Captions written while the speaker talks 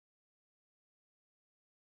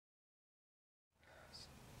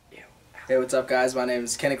Hey, what's up guys? My name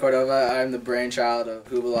is Kenny Cordova. I'm the brainchild of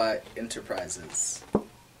Hoobla Enterprises.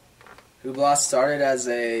 Hoobla started as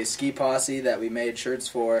a ski posse that we made shirts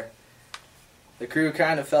for. The crew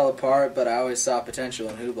kind of fell apart, but I always saw potential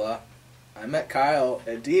in Hoobla. I met Kyle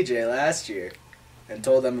and DJ last year and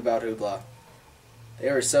told them about Hoobla.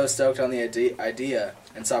 They were so stoked on the idea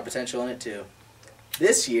and saw potential in it too.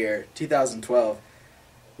 This year, 2012,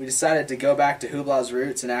 we decided to go back to Hoobla's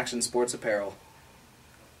roots in action sports apparel.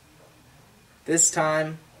 This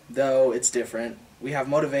time, though, it's different. We have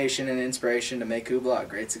motivation and inspiration to make Hoobla a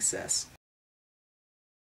great success.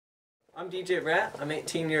 I'm DJ Brandt. I'm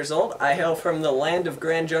 18 years old. I hail from the land of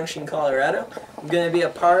Grand Junction, Colorado. I'm going to be a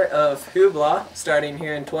part of Hoobla starting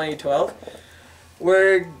here in 2012.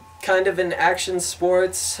 We're kind of an action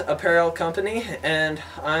sports apparel company, and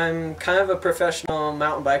I'm kind of a professional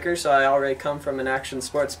mountain biker, so I already come from an action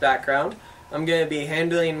sports background. I'm going to be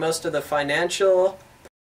handling most of the financial,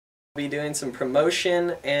 be doing some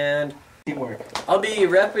promotion and teamwork. I'll be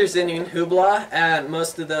representing Hoobla at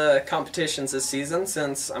most of the competitions this season.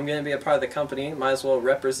 Since I'm going to be a part of the company, might as well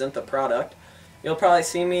represent the product. You'll probably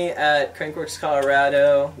see me at Crankworks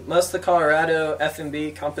Colorado, most of the Colorado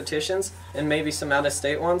F&B competitions, and maybe some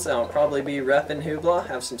out-of-state ones. I'll probably be repping Hoobla,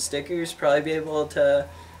 have some stickers, probably be able to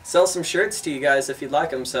sell some shirts to you guys if you'd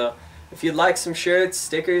like them. So if you'd like some shirts,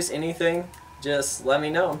 stickers, anything, just let me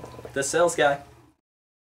know. The sales guy.